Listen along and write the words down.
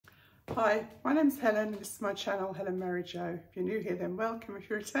Hi, my name's Helen and this is my channel, Helen Mary Jo. If you're new here, then welcome. If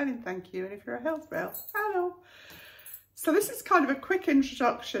you're returning, thank you. And if you're a health bell, hello. So this is kind of a quick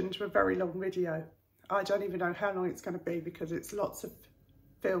introduction to a very long video. I don't even know how long it's going to be because it's lots of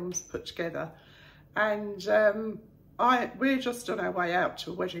films put together. And we're just on our way out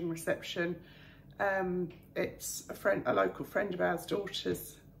to a wedding reception. It's a local friend of ours'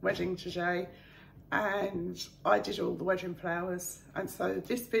 daughter's wedding today. And I did all the wedding flowers, and so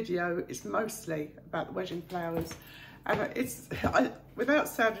this video is mostly about the wedding flowers. And without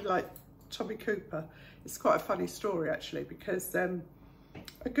sounding like Tommy Cooper, it's quite a funny story actually, because a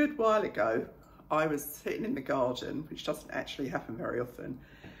good while ago I was sitting in the garden, which doesn't actually happen very often,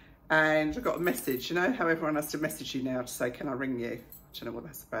 and I got a message. You know how everyone has to message you now to say, can I ring you? I don't know what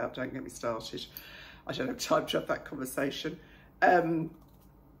that's about, don't get me started. I don't have time to have that conversation.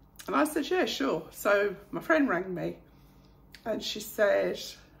 And I said, yeah, sure. So my friend rang me and she said,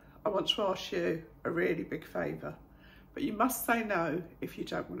 I want to ask you a really big favour, but you must say no if you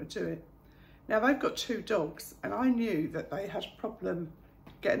don't want to do it. Now they've got 2 dogs and I knew that they had a problem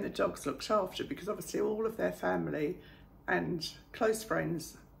getting the dogs looked after because obviously all of their family and close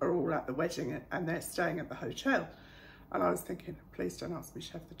friends are all at the wedding and they're staying at the hotel. And I was thinking, please don't ask me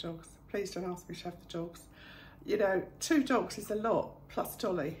to have the dogs. Please don't ask me to have the dogs. You know, 2 dogs is a lot, plus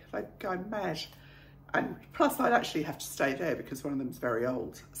Dolly, they'd go mad. And plus I'd actually have to stay there because one of them's very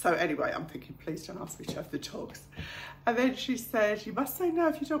old. So anyway, I'm thinking, please don't ask me to have the dogs. And then she said, you must say no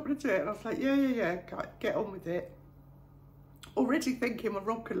if you don't want to do it. And I was like, yeah, get on with it. Already thinking, well,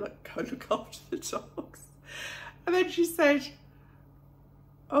 Rob can go look after the dogs. And then she said,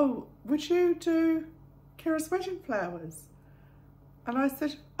 oh, would you do Kira's wedding flowers? And I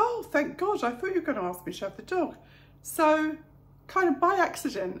said, oh, thank God, I thought you were going to ask me to have the dog. So kind of by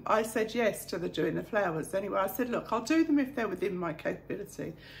accident, I said yes to doing the flowers. Anyway, I said, look, I'll do them if they're within my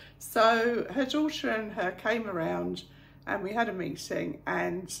capability. So her daughter and her came around and we had a meeting,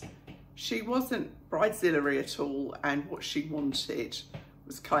 and she wasn't bridezilla-y at all, and what she wanted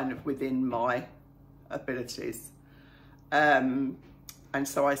was kind of within my abilities. And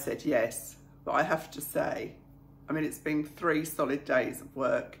so I said yes, but I have to say, I mean, it's been 3 solid days of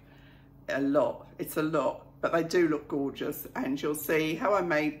work. It's a lot, but they do look gorgeous, and you'll see how I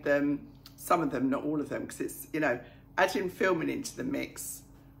made them. Some of them, not all of them, because it's, you know, adding filming into the mix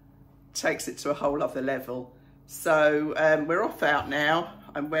takes it to a whole other level. So we're off out now.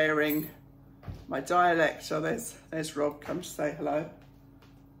 I'm wearing my Dialect. Oh, there's Rob, come to say hello.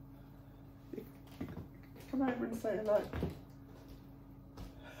 Come over and say hello.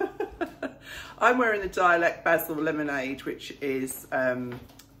 I'm wearing the Dialect Basil Lemonade, which is hi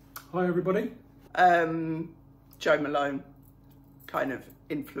everybody. Joe Malone kind of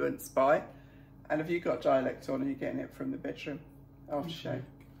influenced by. And have you got Dialect on? Are you getting it from the bedroom aftershave?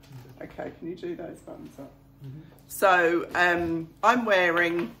 Okay, can you do those buttons up? So I'm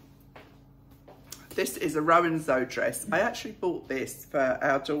wearing, this is a Rowan-Zoe dress. I actually bought this for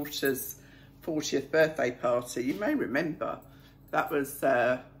our daughter's 40th birthday party. You may remember that was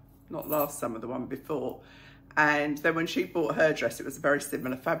not last summer, the one before. And then when she bought her dress, it was a very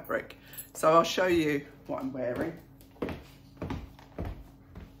similar fabric. So I'll show you what I'm wearing.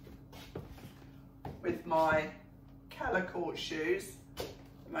 With my Calla court shoes, the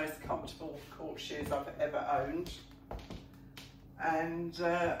most comfortable court shoes I've ever owned. And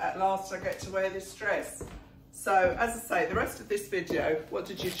at last I get to wear this dress. So as I say, the rest of this video, what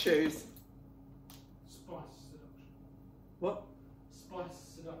did you choose? Spice seduction. What? Spice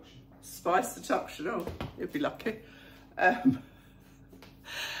seduction. Spice seduction, oh, you'd be lucky.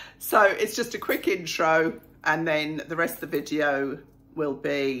 So it's just a quick intro, and then the rest of the video will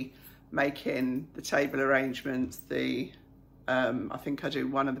be making the table arrangements, I think I do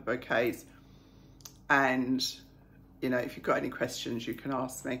one of the bouquets, and you know, if you've got any questions you can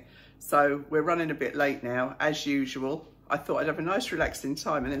ask me. So we're running a bit late now, as usual. I thought I'd have a nice relaxing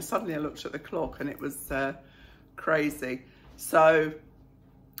time, and then suddenly I looked at the clock and it was crazy. So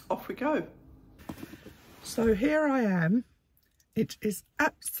off we go. So here I am. It is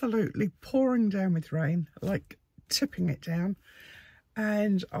absolutely pouring down with rain, like tipping it down.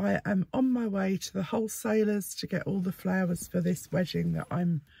 And I am on my way to the wholesalers to get all the flowers for this wedding that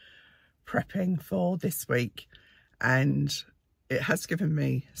I'm prepping for this week. And it has given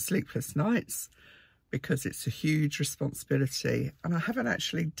me sleepless nights because it's a huge responsibility. And I haven't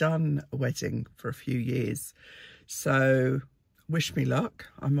actually done a wedding for a few years. So wish me luck.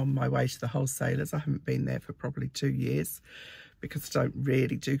 I'm on my way to the wholesalers. I haven't been there for probably 2 years because I don't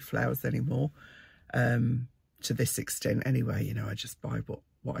really do flowers anymore. To this extent anyway, you know, I just buy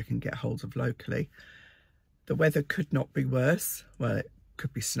what I can get hold of locally. The weather could not be worse. Well, it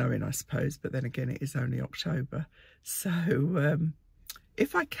could be snowing, I suppose, but then again, it is only October. So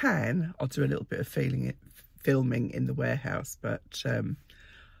if I can, I'll do a little bit of filming in the warehouse, but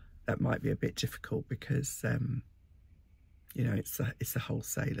that might be a bit difficult because, you know, it's a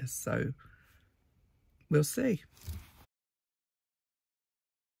wholesaler, so we'll see.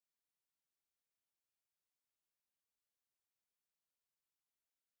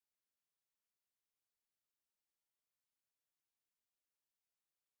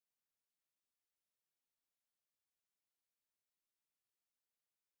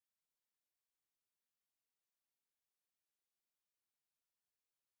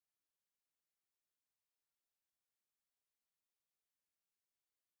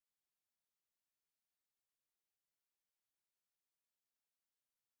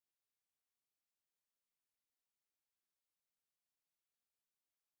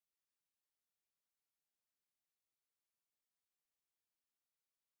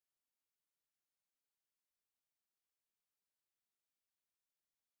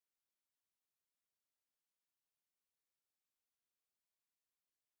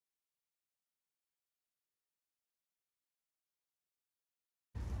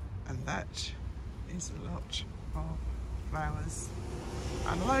 And that is a lot of flowers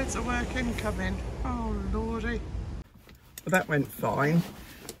and loads of work incoming. Oh lordy. Well, that went fine.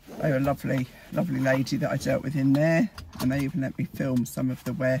 They were a lovely lady that I dealt with in there, and they even let me film some of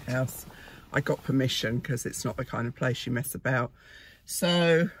the warehouse. I got permission because it's not the kind of place you mess about.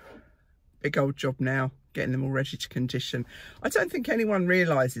 So big old job now, getting them all ready to condition. I don't think anyone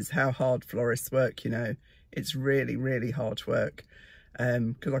realises how hard florists work, you know. It's really hard work.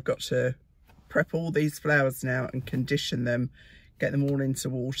 Because I've got to prep all these flowers now and condition them, get them all into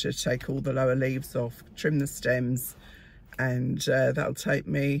water, take all the lower leaves off, trim the stems, and that'll take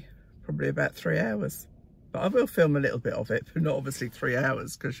me probably about 3 hours. But I will film a little bit of it, but not obviously 3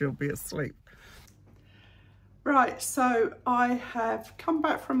 hours because you'll be asleep. Right, so I have come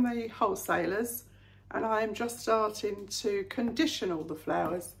back from the wholesalers and I am just starting to condition all the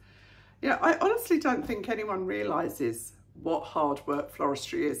flowers. Yeah, I honestly don't think anyone realises what hard work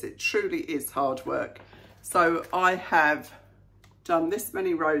floristry is. It truly is hard work. So I have done this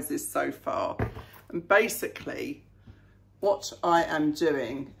many roses so far, and basically what I am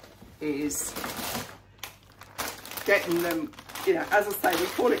doing is getting them, you know, as I say, we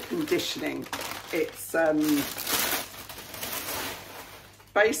call it conditioning. It's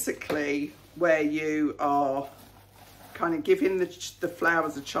basically where you are kind of giving the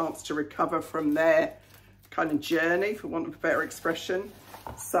flowers a chance to recover from their kind of journey, for want of a better expression.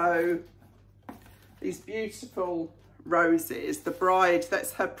 So these beautiful roses, the bride,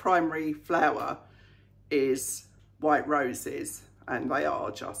 that's her primary flower, is white roses, and they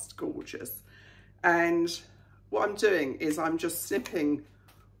are just gorgeous. And what I'm doing is I'm just snipping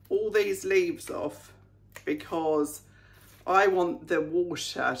all these leaves off because I want the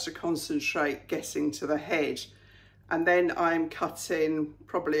water to concentrate getting to the head, and then I'm cutting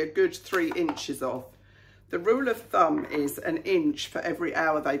probably a good 3 inches off. The rule of thumb is 1 inch for every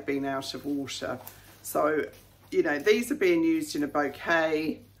hour they've been out of water. So, you know, these are being used in a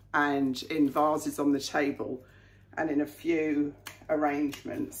bouquet and in vases on the table and in a few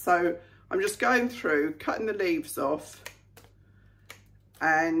arrangements. So I'm just going through, cutting the leaves off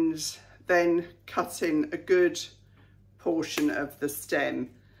and then cutting a good portion of the stem.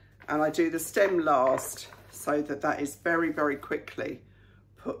 And I do the stem last so that that is very quickly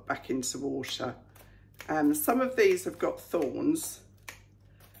put back into water. Some of these have got thorns,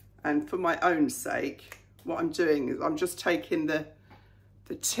 and for my own sake, what I'm doing is I'm just taking the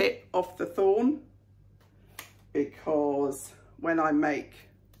tip off the thorn, because when I make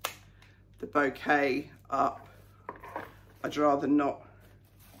the bouquet up, I'd rather not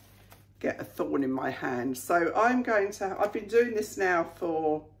get a thorn in my hand. So I've been doing this now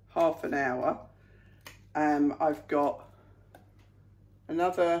for half an hour. I've got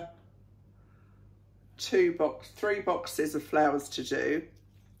another 3 boxes of flowers to do.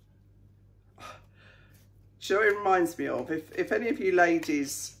 Do you know what it reminds me of? If any of you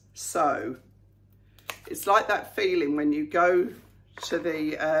ladies sew, it's like that feeling when you go to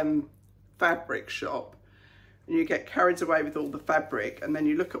the fabric shop and you get carried away with all the fabric, and then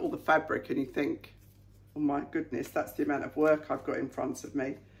you look at all the fabric and you think, oh my goodness, that's the amount of work I've got in front of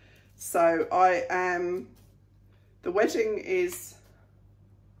me. So the wedding is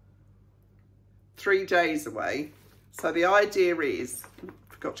 3 days away. So the idea is,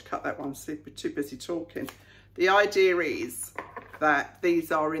 forgot to cut that one, so we're too busy talking. The idea is that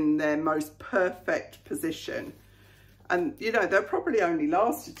these are in their most perfect position. And, you know, they'll probably only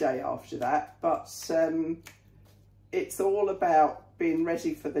last a day after that, but it's all about being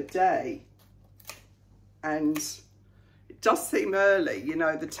ready for the day. And it does seem early, you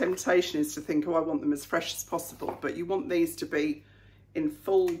know, the temptation is to think, oh, I want them as fresh as possible, but you want these to be in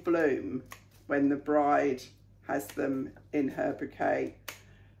full bloom when the bride has them in her bouquet.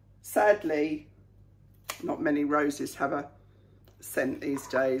 Sadly, not many roses have a scent these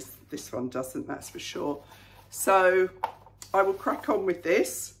days. This one doesn't, that's for sure. So I will crack on with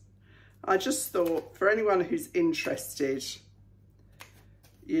this. I just thought for anyone who's interested,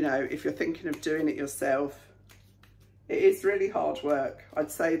 you know, if you're thinking of doing it yourself, it is really hard work,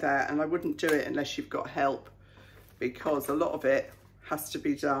 I'd say that, and I wouldn't do it unless you've got help, because a lot of it has to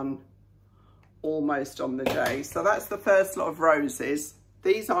be done almost on the day. So that's the first lot of roses.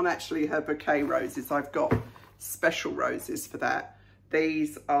 These aren't actually her bouquet roses. I've got special roses for that.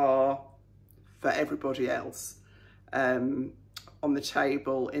 These are for everybody else on the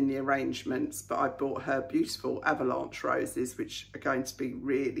table in the arrangements, but I bought her beautiful avalanche roses, which are going to be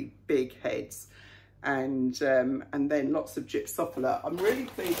really big heads. And then lots of gypsophila. I'm really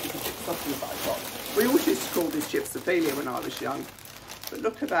pleased with the gypsophila that I got. We always used to call this gypsophilia when I was young, but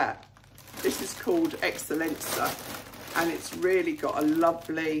look at that. This is called Excellenza, and it's really got a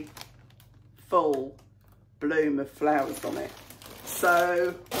lovely full bloom of flowers on it.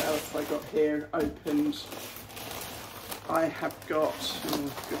 So what else have I got here opened? I have got,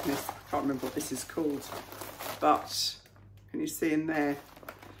 oh goodness, I can't remember what this is called, but can you see in there?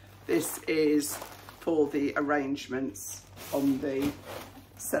 This is for the arrangements on the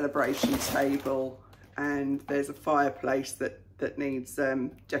celebration table, and there's a fireplace that needs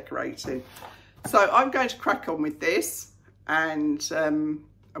decorating. So I'm going to crack on with this, and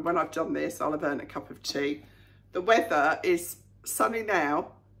when I've done this, I'll have earned a cup of tea. The weather is sunny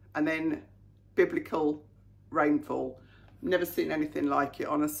now, and then biblical rainfall. Never seen anything like it,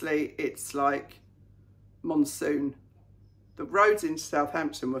 honestly. It's like monsoon. The roads into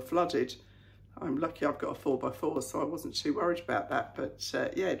Southampton were flooded. I'm lucky I've got a 4x4, so I wasn't too worried about that, but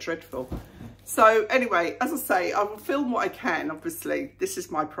yeah, dreadful. So anyway, as I say, I will film what I can. Obviously, this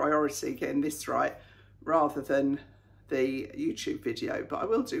is my priority, getting this right, rather than the YouTube video, but I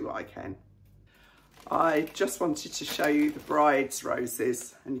will do what I can. I just wanted to show you the bride's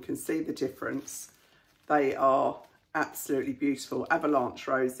roses, and you can see the difference. They are absolutely beautiful. Avalanche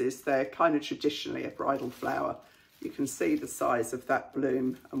roses, they're kind of traditionally a bridal flower. You can see the size of that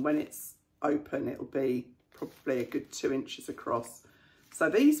bloom, and when it's open, it'll be probably a good 2 inches across. So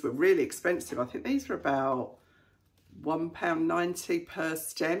these were really expensive. I think these were about £1.90 per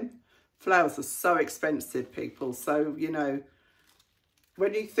stem. Flowers are so expensive, people. So, you know,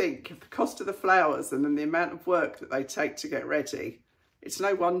 when you think of the cost of the flowers and then the amount of work that they take to get ready, it's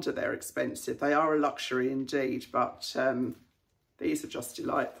no wonder they're expensive. They are a luxury indeed, but these are just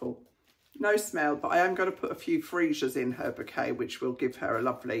delightful. No smell, but I am going to put a few freesias in her bouquet, which will give her a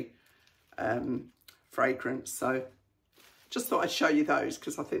lovely fragrance. So just thought I'd show you those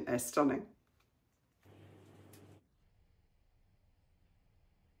because I think they're stunning.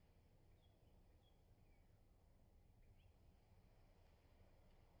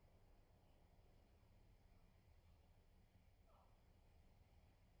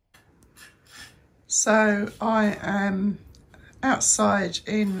 So I am outside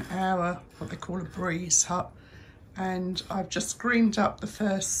in our, what they call a breeze hut, and I've just greened up the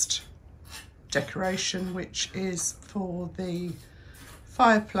first decoration, which is for the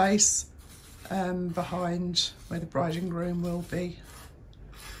fireplace behind where the bride and groom will be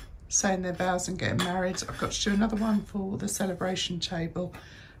saying their vows and getting married. I've got to do another one for the celebration table,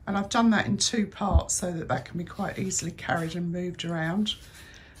 and I've done that in 2 parts so that that can be quite easily carried and moved around.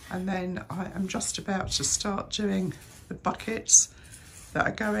 And then I am just about to start doing the buckets that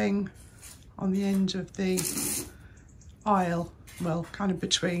are going on the end of the aisle, well, kind of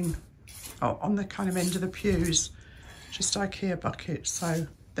between, on the kind of end of the pews, just IKEA buckets. So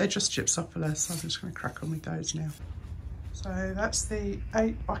they're just gypsophila, so I'm just going to crack on with those now. So that's the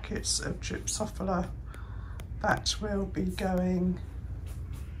 8 buckets of gypsophila that will be going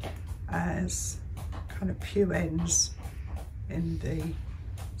as kind of pew ends in the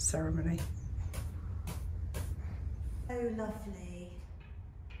ceremony. Oh, lovely.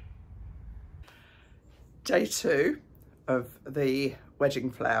 Day 2 of the wedding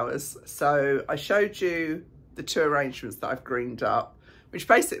flowers. So I showed you the 2 arrangements that I've greened up, which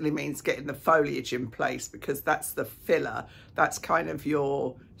basically means getting the foliage in place, because that's the filler. That's kind of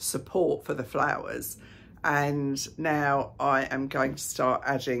your support for the flowers. And now I am going to start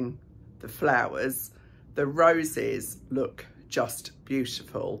adding the flowers. The roses look just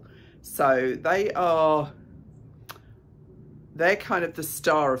beautiful. So they're kind of the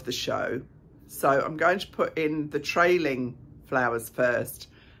star of the show. So I'm going to put in the trailing flowers first,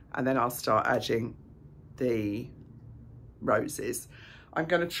 and then I'll start adding the roses. I'm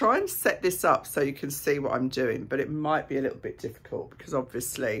going to try and set this up so you can see what I'm doing, but it might be a little bit difficult because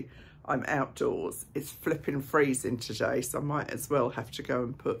obviously I'm outdoors. It's flipping freezing today, so I might as well have to go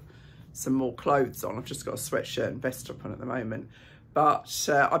and put some more clothes on. I've just got a sweatshirt and vest up on at the moment, but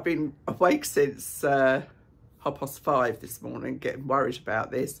I've been awake since 5:30 this morning, getting worried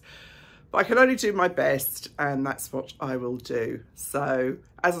about this, but I can only do my best, and that's what I will do. So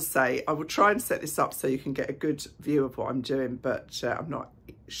as I say, I will try and set this up so you can get a good view of what I'm doing, but I'm not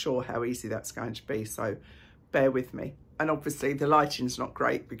sure how easy that's going to be, so bear with me. And obviously the lighting's not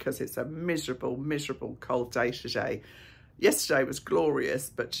great because it's a miserable, miserable cold day today. Yesterday was glorious,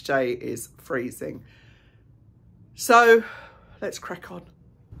 but today is freezing. So let's crack on.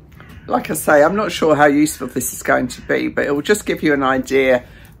 Like I say, I'm not sure how useful this is going to be, but it will just give you an idea.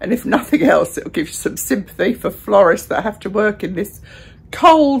 And if nothing else, it'll give you some sympathy for florists that have to work in this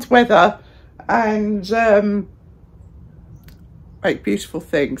cold weather and make beautiful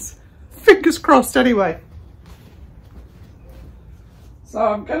things. Fingers crossed anyway. So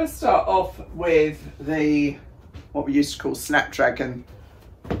I'm going to start off with what we used to call Snapdragon.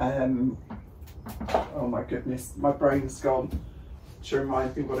 Oh my goodness, my brain's gone to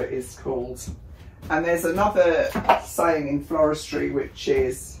remind me what it is called. And there's another saying in floristry, which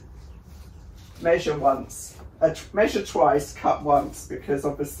is measure twice, cut once, because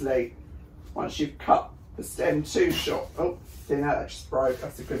obviously once you've cut the stem too short, oh, see now that just broke,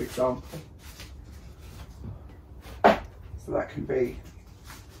 that's a good example. So that can be,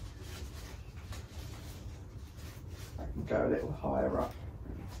 I can go a little higher up.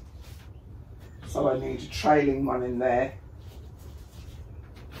 So I need a trailing one in there.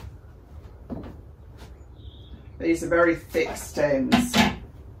 These are very thick stems,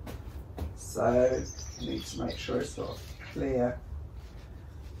 so you need to make sure it's got a clear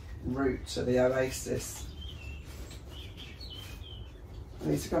route to the oasis.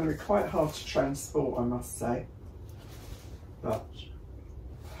 And these are going to be quite hard to transport, I must say, but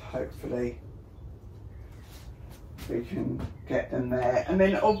hopefully we can get them there. And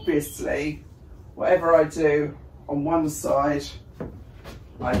then obviously, whatever I do on one side,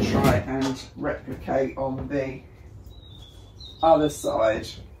 I try and replicate on the other side.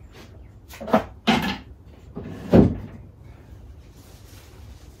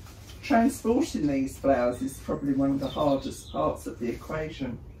 Transporting these flowers is probably one of the hardest parts of the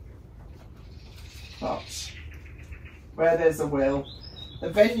equation, but where there's a will.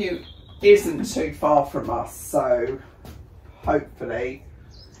 The venue isn't too far from us, so hopefully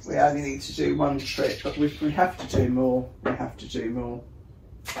we only need to do one trip, but if we have to do more, we have to do more.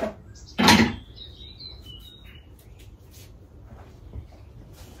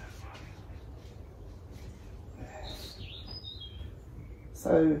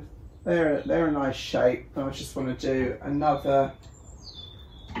 So they're a nice shape. I just want to do another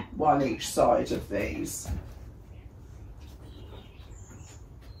one each side of these.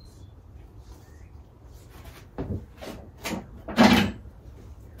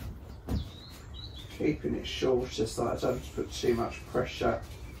 Keeping it shorter so I don't put too much pressure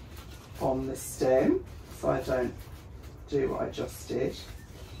on the stem, so I don't do what I just did.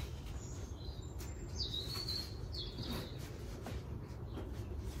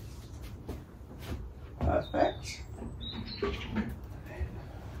 Perfect.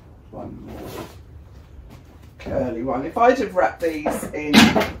 One more curly one. If I'd have wrapped these in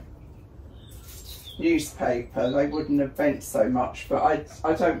newspaper, they wouldn't have bent so much, but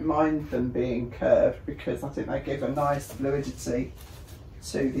I don't mind them being curved because I think they give a nice fluidity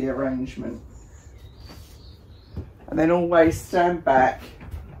to the arrangement. And then always stand back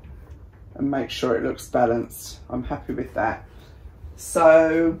and make sure it looks balanced. I'm happy with that.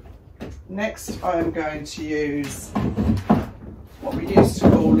 So next I'm going to use what we used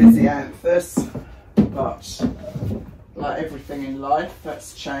to call Lisianthus, but like everything in life,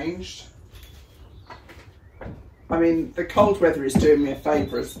 that's changed. I mean, the cold weather is doing me a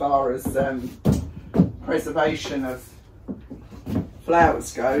favour as far as preservation of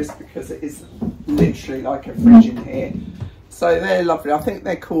flowers goes, because it is literally like a fridge in here. So they're lovely. I think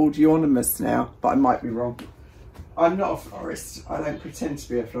they're called euonymus now, but I might be wrong. I'm not a florist. I don't pretend to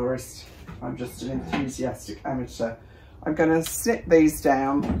be a florist. I'm just an enthusiastic amateur. I'm going to snip these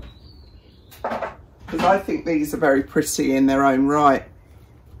down because I think these are very pretty in their own right.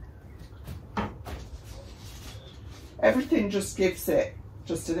 Everything just gives it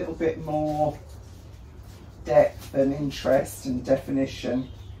just a little bit more depth and interest and definition.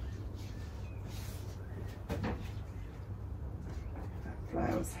 That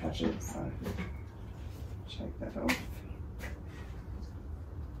flower's had it, so take that off.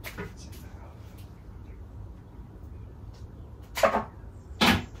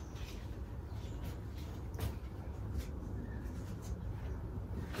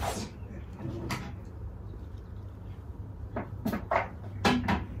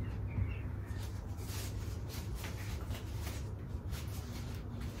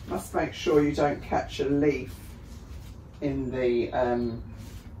 Must make sure you don't catch a leaf in the,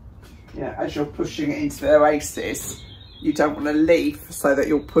 you know, as you're pushing it into the oasis. You don't want a leaf so that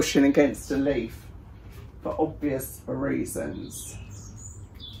you're pushing against a leaf for obvious reasons.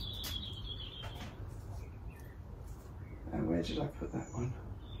 And where did I put that one?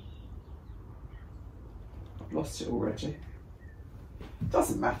 I've lost it already.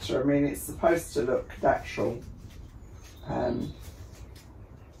 Doesn't matter, I mean, it's supposed to look natural.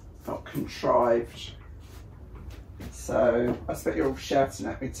 Not contrived. So I expect you're all shouting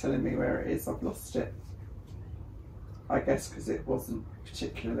at me, telling me where it is. I've lost it. I guess because it wasn't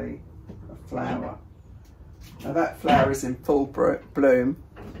particularly a flower. Now that flower is in full bloom,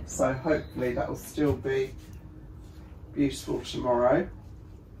 so hopefully that will still be beautiful tomorrow.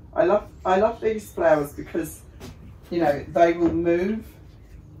 I love these flowers because, you know, they will move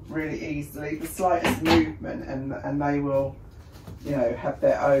really easily. The slightest movement and they will, you know, have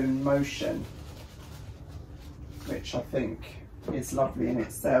their own motion, which I think is lovely in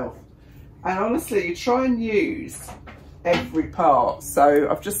itself. And honestly, you try and use every part. So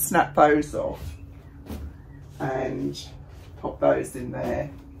I've just snapped those off and pop those in there,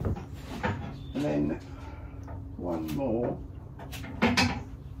 and then one more.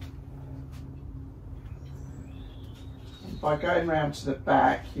 By going round to the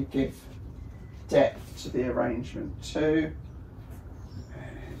back, you give depth to the arrangement too.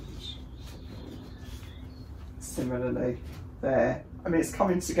 Similarly there. I mean, it's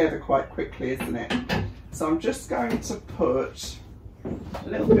coming together quite quickly, isn't it? So I'm just going to put a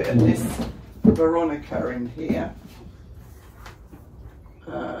little bit of this Veronica in here.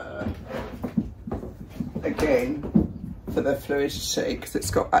 Again, for the fluidity, because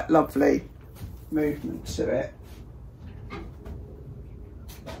it's got that lovely movement to it.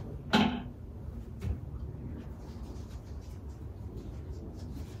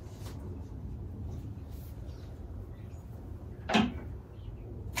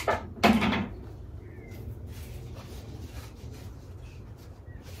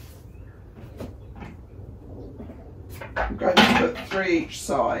 I'm going to put 3 each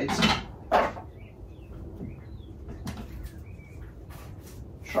side.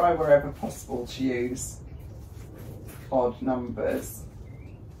 Try wherever possible to use odd numbers.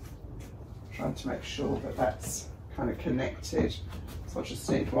 Trying to make sure that that's kind of connected. So I just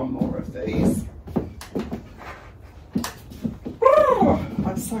need one more of these. Oh,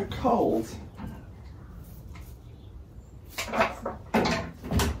 I'm so cold.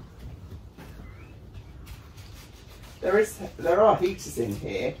 There are heaters in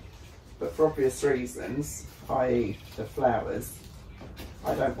here, but for obvious reasons, i.e. the flowers,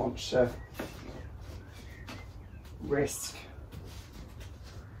 I don't want to risk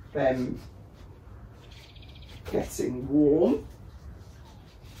them getting warm.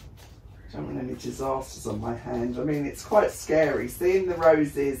 Don't want any disasters on my hand. I mean, it's quite scary seeing the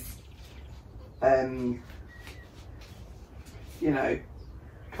roses, you know,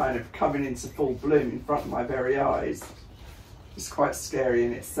 kind of coming into full bloom in front of my very eyes. It's quite scary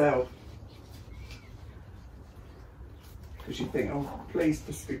in itself, because you think, oh, please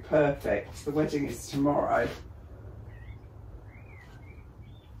just be perfect. The wedding is tomorrow.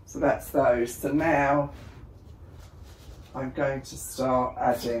 So that's those. So now I'm going to start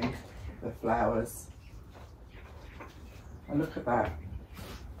adding the flowers. And look at that.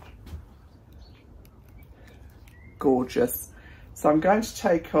 Gorgeous. So I'm going to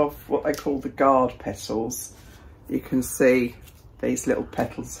take off what they call the guard petals. You can see these little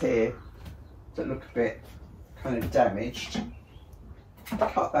petals here that look a bit kind of damaged.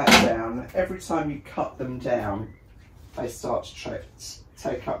 Cut that down. Every time you cut them down, they start to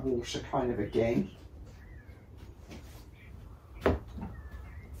take up water kind of again.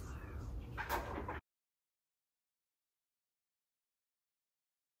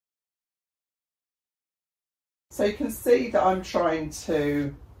 So you can see that I'm trying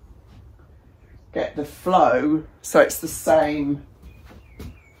to get the flow so it's the same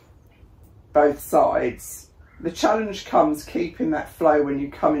both sides. The challenge comes keeping that flow when you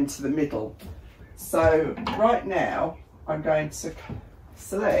come into the middle. So right now I'm going to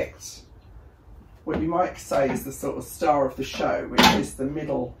select what you might say is the sort of star of the show, which is the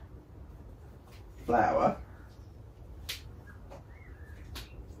middle flower,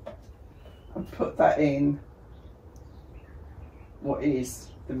 and put that in what is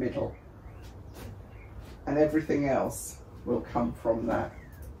the middle, and everything else will come from that.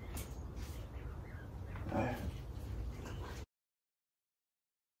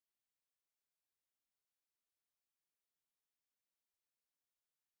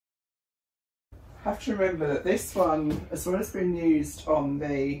 Have to remember that this one, as well as being used on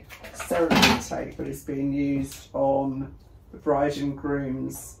the ceremony table, is being used on the bride and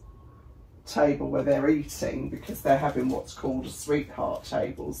groom's table where they're eating, because they're having what's called a sweetheart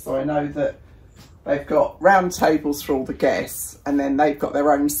table. So I know that they've got round tables for all the guests, and then they've got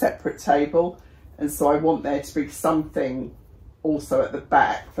their own separate table. And so I want there to be something also at the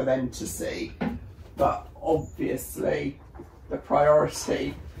back for them to see. But obviously the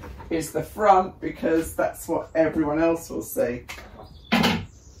priority is the front, because that's what everyone else will see.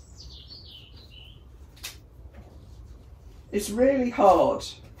 It's really hard,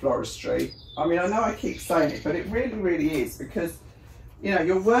 floristry. I mean, I know I keep saying it, but it really, really is, because, you know,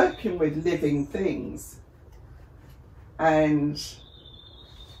 you're working with living things, and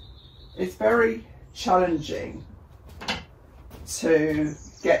it's very challenging to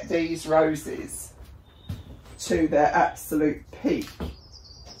get these roses to their absolute peak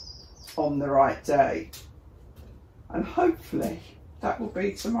on the right day, and hopefully that will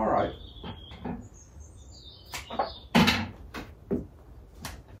be tomorrow.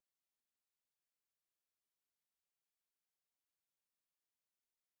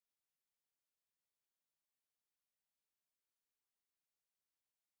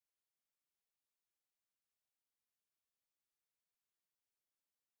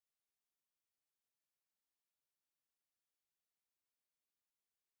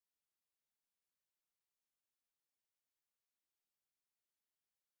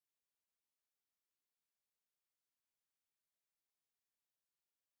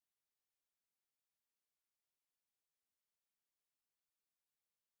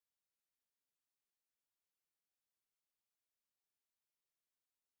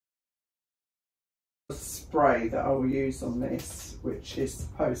 Spray that I will use on this, which is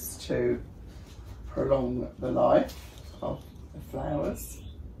supposed to prolong the life of the flowers.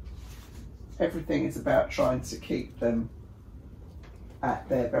 Everything is about trying to keep them at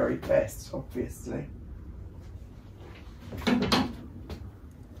their very best, obviously.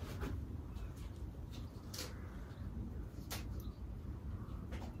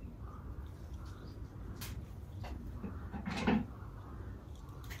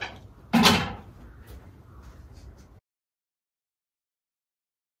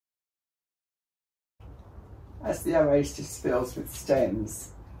 As the oasis fills with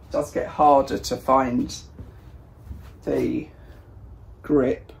stems, it does get harder to find the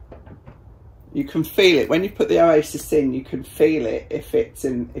grip. You can feel it when you put the oasis in. You can feel it if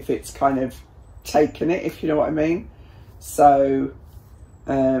it's kind of taken it, if you know what I mean. So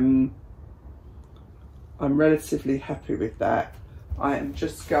I'm relatively happy with that. I am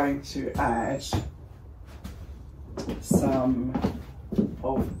just going to add some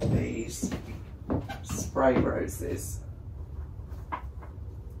of these spray roses. I'm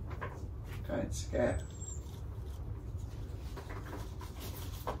going to get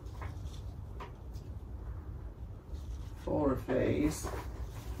four of these.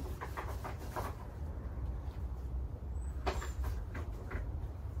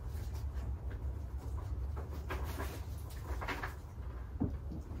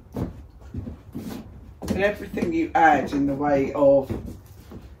 And everything you add in the way of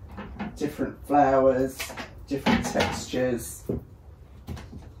different flowers, different textures,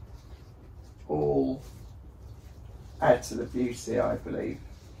 all add to the beauty, I believe.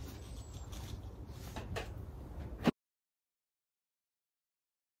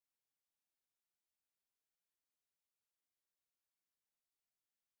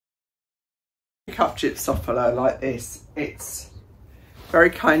 Pick up Gypsophila like this, it's very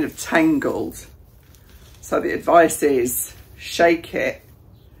kind of tangled. So the advice is shake it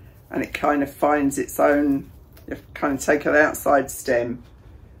and it kind of finds its own. You kind of take an outside stem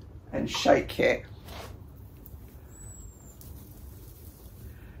and shake it,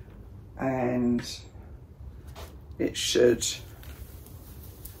 and it should,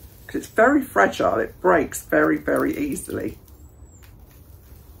 because it's very fragile, it breaks very, very easily.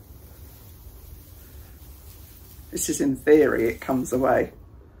 This is in theory, it comes away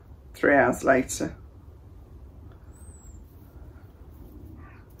 3 hours later.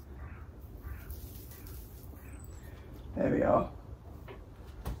 There we are.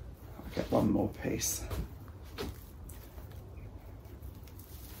 I'll get one more piece.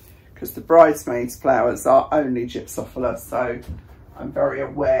 Because the bridesmaids' flowers are only Gypsophila, so I'm very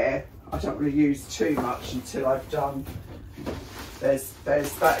aware I don't want to use too much until I've done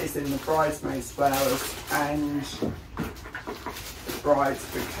that is in the bridesmaids flowers and the bride's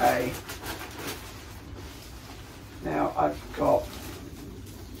bouquet. Now I've got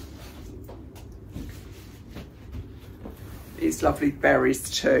these lovely berries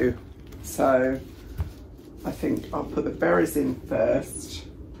too, so I think I'll put the berries in first.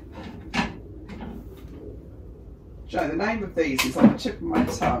 You know, the name of these is on the tip of my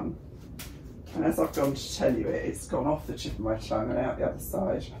tongue, and as I've gone to tell you it, it's gone off the tip of my tongue and out the other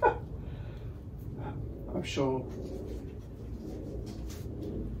side. I'm sure.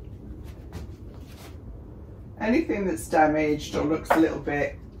 Anything that's damaged or looks a little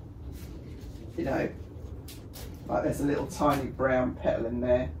bit, you know, like there's a little tiny brown petal in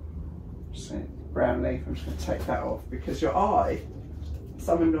there, brown leaf, I'm just going to take that off, because your eye, for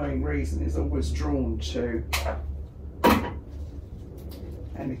some annoying reason, is always drawn to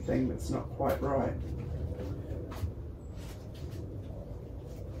anything that's not quite right.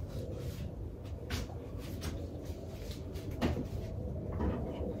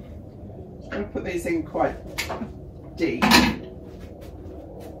 I'm going to put these in quite deep.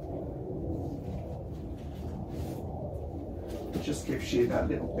 It just gives you that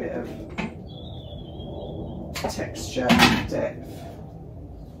little bit of texture and depth.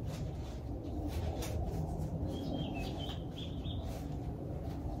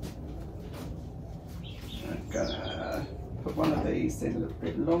 I'm gonna put one of these in a little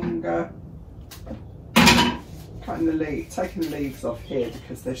bit longer. Cutting the leaf, taking the leaves off here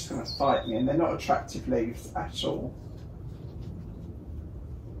because they're just going to fight me, and they're not attractive leaves at all.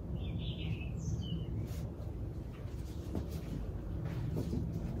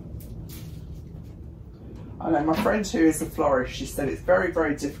 I know my friend who is a florist, she said it's very,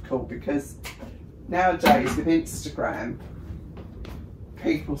 very difficult because nowadays with Instagram,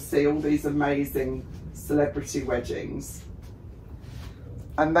 people see all these amazing celebrity weddings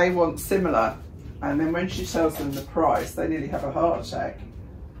and they want similar. And then when she tells them the price, they nearly have a heart attack.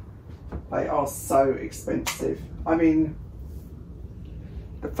 They are so expensive. I mean,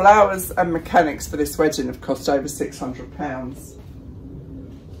 the flowers and mechanics for this wedding have cost over £600,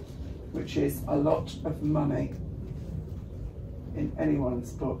 which is a lot of money in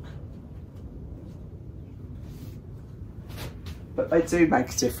anyone's book. But they do make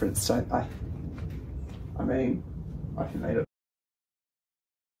a difference, don't they? I mean, I think they look.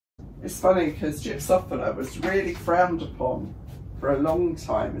 It's funny because gypsophila was really frowned upon for a long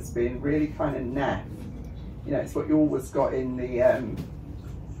time as being really kind of naff. You know, it's what you always got in the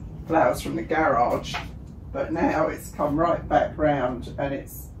flowers from the garage. But now it's come right back round and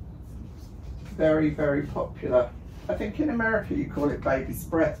it's very, very popular. I think in America you call it baby's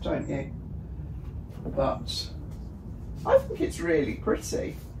breath, don't you? But I think it's really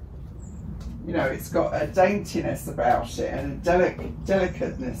pretty. You know, it's got a daintiness about it and a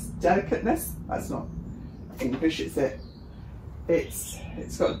delicateness. That's not English, is it? It's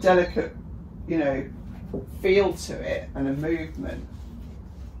got a delicate, you know, feel to it and a movement.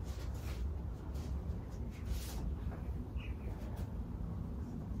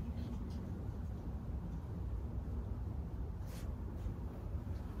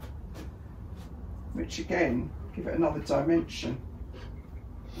 Which again, give it another dimension.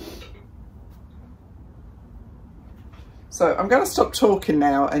 So I'm going to stop talking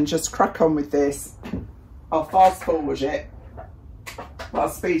now and just crack on with this. I'll fast forward it. I'll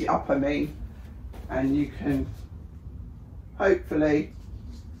speed it up, I mean, and you can hopefully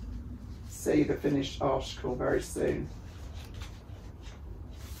see the finished article very soon.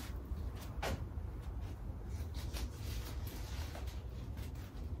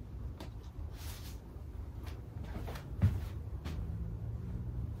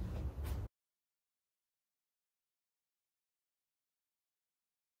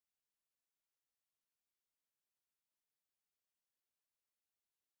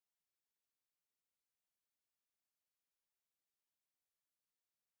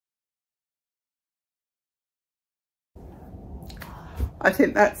 I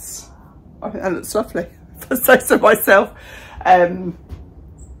think that looks lovely, if I say so myself.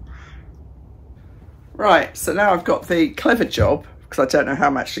 Right, so now I've got the clever job, because I don't know how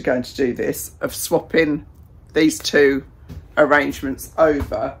I'm actually going to do this, of swapping these two arrangements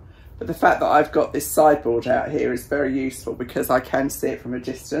over. But the fact that I've got this sideboard out here is very useful because I can see it from a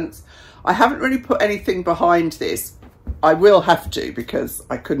distance. I haven't really put anything behind this. I will have to, because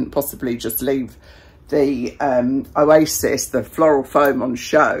I couldn't possibly just leave the Oasis, the floral foam, on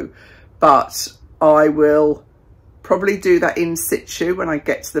show, but I will probably do that in situ when I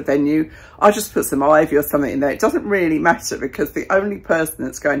get to the venue. I'll just put some ivy or something in there. It doesn't really matter because the only person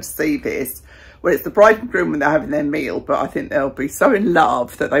that's going to see this well, it's the bride and groom when they're having their meal, but I think they'll be so in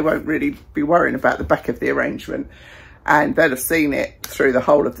love that they won't really be worrying about the back of the arrangement, and they'll have seen it through the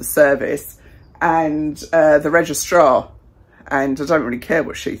whole of the service and the registrar, and I don't really care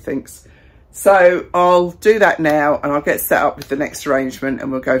what she thinks. So I'll do that now, and I'll get set up with the next arrangement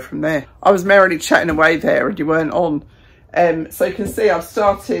and we'll go from there. I was merrily chatting away there and you weren't on. So you can see I've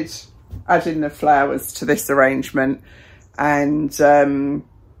started adding the flowers to this arrangement, and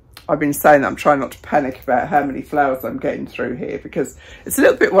I've been saying that I'm trying not to panic about how many flowers I'm getting through here, because it's a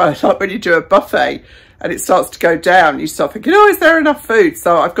little bit like when you do a buffet and it starts to go down, you start thinking, oh, is there enough food?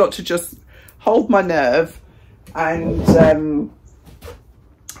 So I've got to just hold my nerve and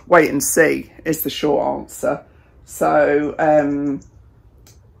wait and see is the short answer. So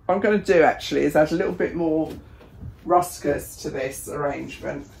what I'm going to do actually is add a little bit more ruscas to this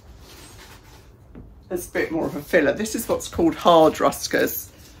arrangement. It's a bit more of a filler. This is what's called hard ruscas,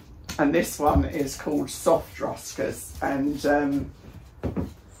 and this one is called soft ruscas, and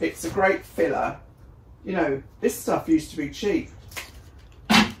it's a great filler. You know, this stuff used to be cheap.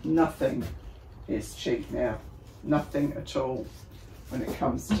 Nothing is cheap now. Nothing at all when it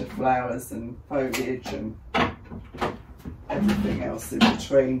comes to flowers and foliage and everything else in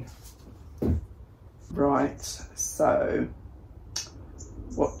between. Right, so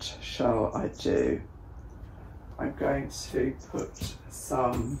what shall I do? I'm going to put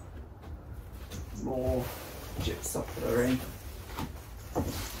some more gypsophylla in.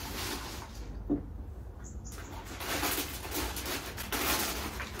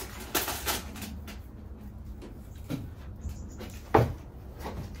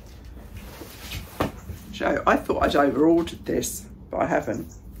 Joe, I thought I'd over-ordered this, but I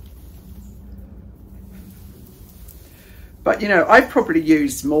haven't. But you know, I've probably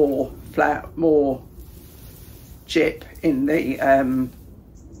used more gyp in the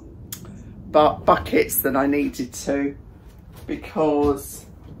buckets than I needed to, because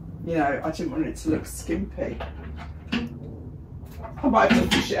you know, I didn't want it to look skimpy. I might have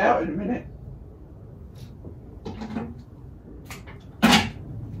to fish it out in a minute.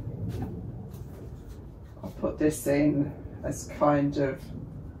 I'll put this in as kind of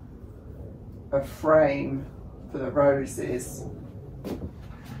a frame for the roses.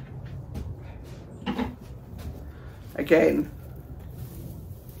 Again,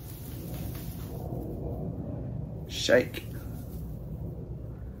 shake.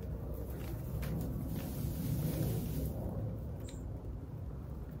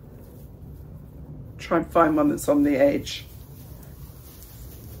 Try and find one that's on the edge.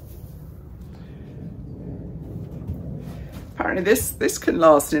 Apparently this can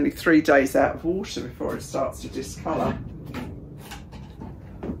last nearly 3 days out of water before it starts to discolour.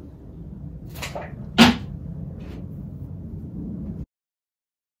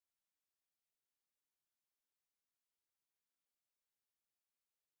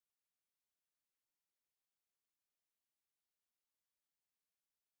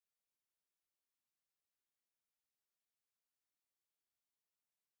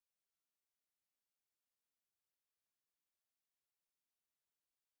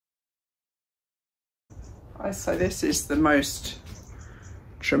 I say this is the most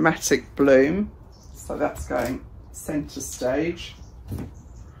dramatic bloom, so that's going centre stage.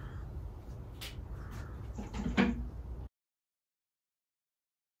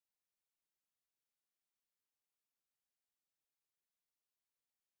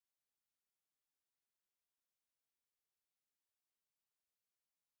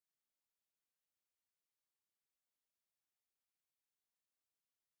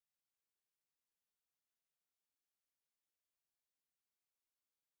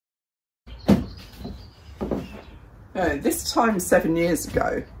 This time 7 years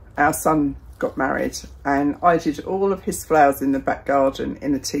ago, our son got married and I did all of his flowers in the back garden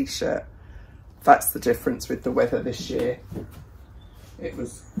in a t-shirt. That's the difference with the weather this year. It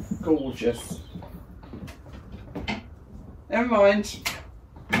was gorgeous. Never mind,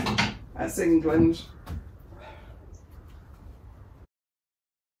 that's England.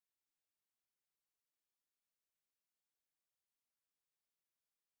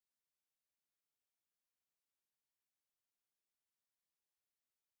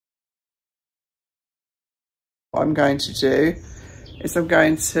 What I'm going to do is I'm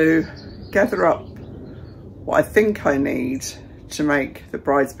going to gather up what I think I need to make the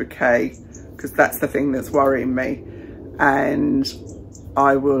bride's bouquet, because that's the thing that's worrying me, and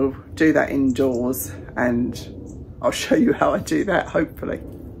I will do that indoors and I'll show you how I do that, hopefully.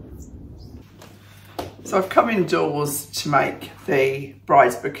 So I've come indoors to make the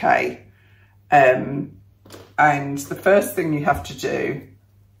bride's bouquet, and the first thing you have to do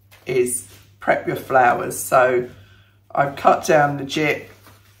is prep your flowers. So I've cut down the gyp.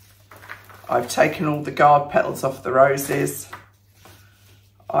 I've taken all the guard petals off the roses.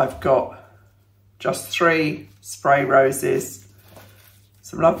 I've got just 3 spray roses,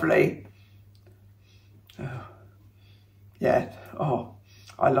 some lovely,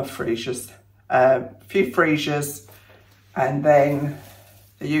 I love freesias, a few freesias, and then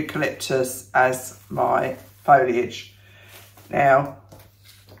the eucalyptus as my foliage. Now,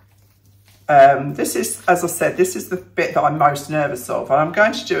 this is, as I said, this is the bit that I'm most nervous of, and I'm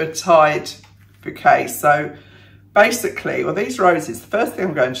going to do a tied bouquet. So basically, well, these roses, the first thing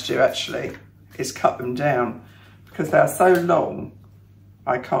I'm going to do actually is cut them down, because they are so long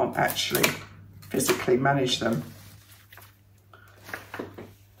I can't actually physically manage them.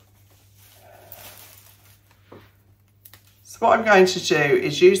 So what I'm going to do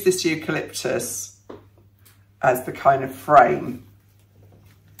is use this eucalyptus as the kind of frame.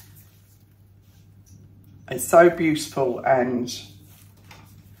 It's so beautiful and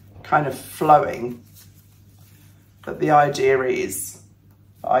kind of flowing that the idea is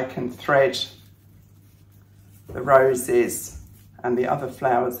that I can thread the roses and the other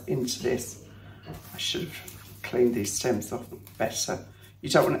flowers into this. I should have cleaned these stems off better. You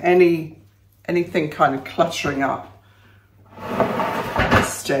don't want anything kind of cluttering up the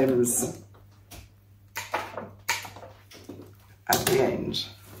stems at the end.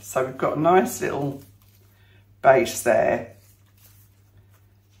 So we've got a nice little base there,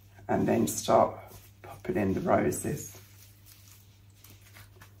 and then start popping in the roses.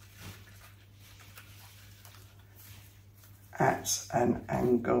 At an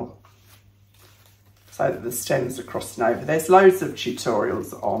angle so that the stems are crossing over. There's loads of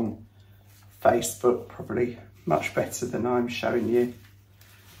tutorials on Facebook, probably much better than I'm showing you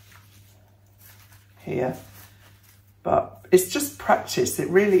here, but it's just practice. It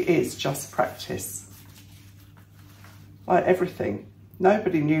really is just practice. Like everything,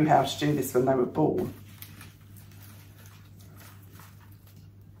 nobody knew how to do this when they were born.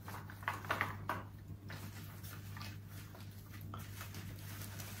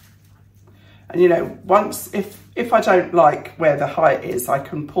 And you know, once, if I don't like where the height is, I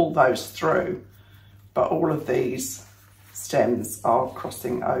can pull those through, but all of these stems are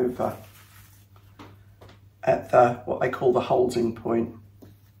crossing over at the, what they call the holding point,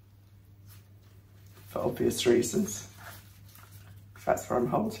 for obvious reasons. That's where I'm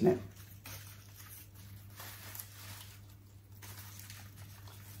holding it.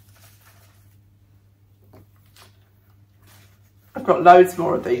 I've got loads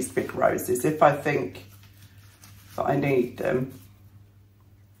more of these big roses. If I think that I need them,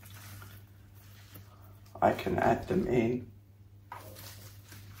 I can add them in.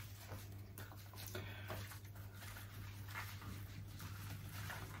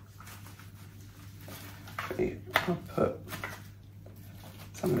 I'll put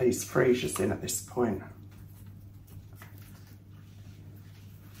some of these freesias in at this point.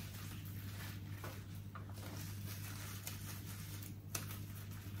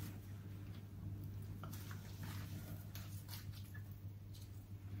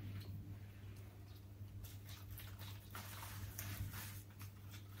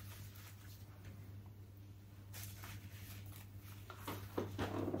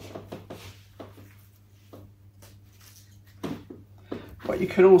 What you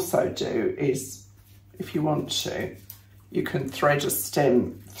can also do is, if you want to, you can thread a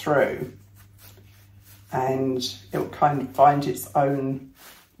stem through and it will kind of find its own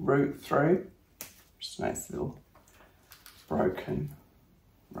route through. Just a nice little broken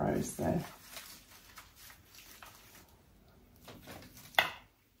rose there.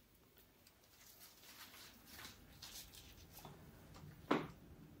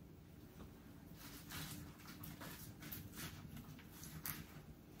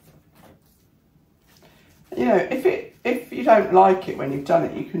 You know, if you don't like it when you've done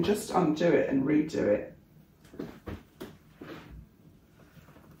it, you can just undo it and redo it.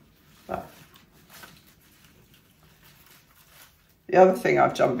 But the other thing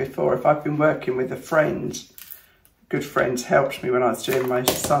I've done before, if I've been working with a friend, a good friend helped me when I was doing my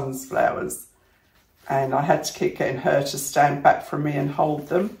son's flowers, and I had to keep getting her to stand back from me and hold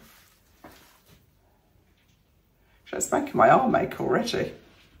them. It's making my arm ache already.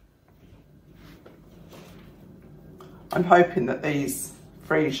 I'm hoping that these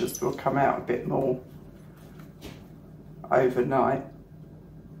freesias will come out a bit more overnight.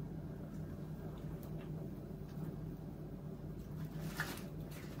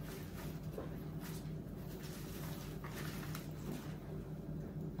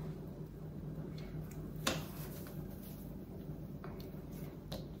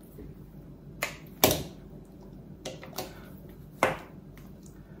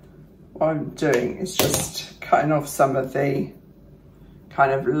 what I'm doing is just cutting off some of the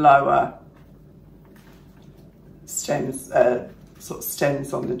kind of lower stems, sort of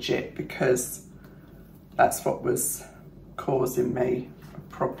stems on the jip, because that's what was causing me a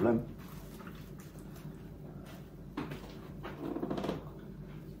problem.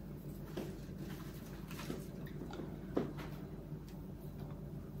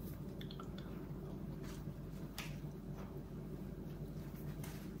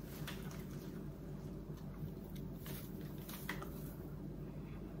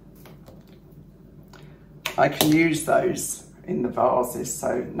 I can use those in the vases,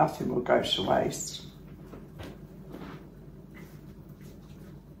 so nothing will go to waste.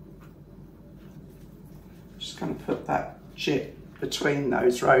 Just going to put that jip between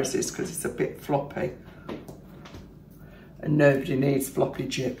those roses because it's a bit floppy, and nobody needs floppy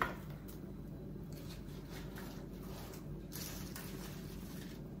jip.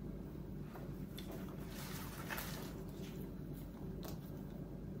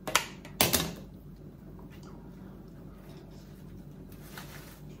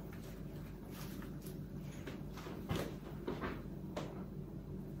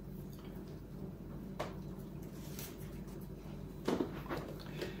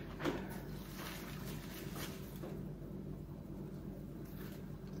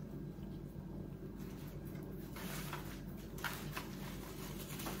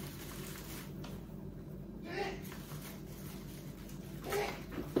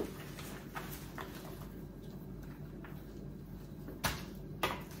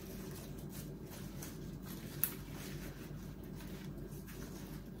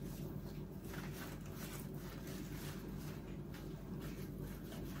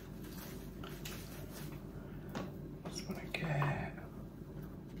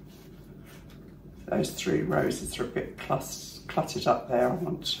 Those three roses are a bit cluttered up there. I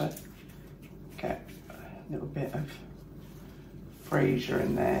want to get a little bit of freesia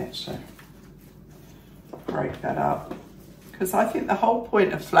in there to break that up. Because I think the whole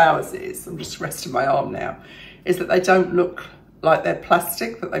point of flowers is, I'm just resting my arm now, is that they don't look like they're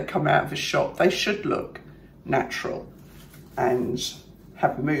plastic, that they've come out of a shop. They should look natural and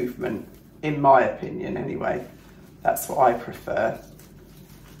have movement, in my opinion anyway. That's what I prefer.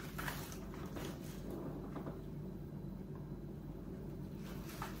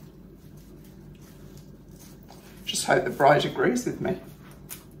 Just hope the bride agrees with me.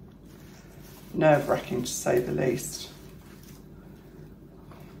 Nerve-wracking to say the least.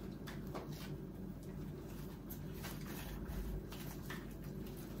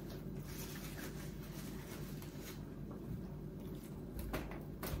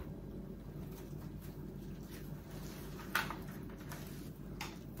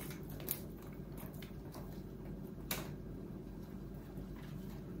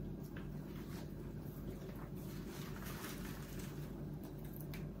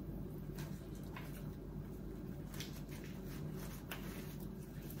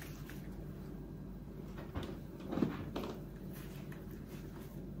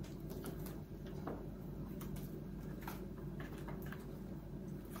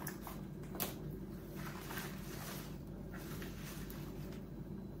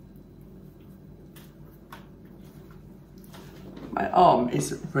 My arm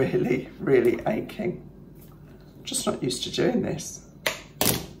is really, really aching. I'm just not used to doing this.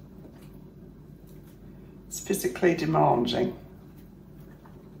 It's physically demanding.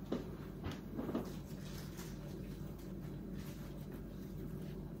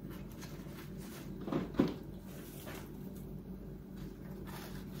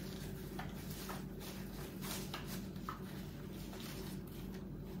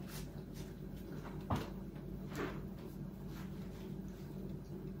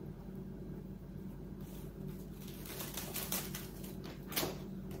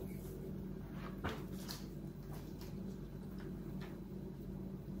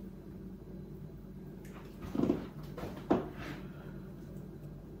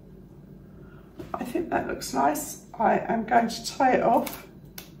 I think that looks nice. I am going to tie it off,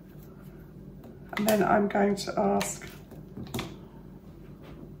 and then I'm going to ask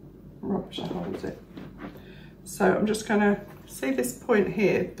Rob to hold it. So I'm just going to see this point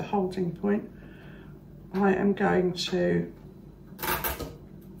here, the holding point. I am going to,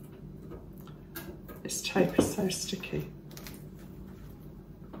 this tape is so sticky.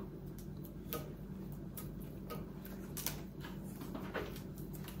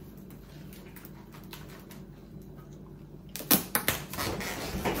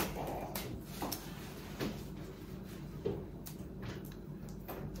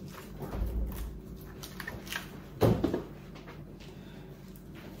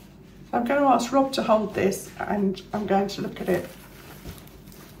 I'm going to ask Rob to hold this and I'm going to look at it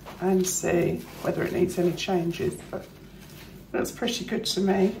and see whether it needs any changes, but it looks pretty good to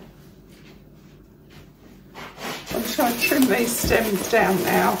me. I'm just going to trim these stems down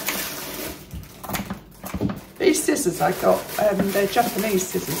now. These scissors I got, they're Japanese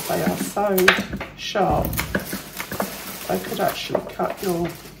scissors, they are so sharp. They could actually cut your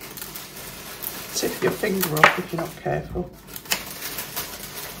tip of your finger off if you're not careful.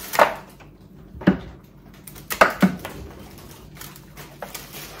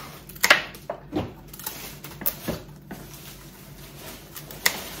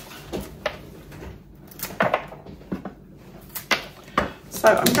 So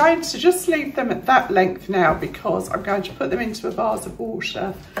I'm going to just leave them at that length now because I'm going to put them into a vase of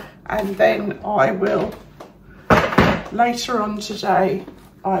water, and then I will, later on today,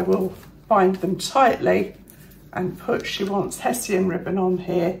 I will bind them tightly and put, she wants Hessian ribbon on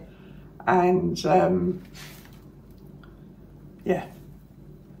here, and yeah,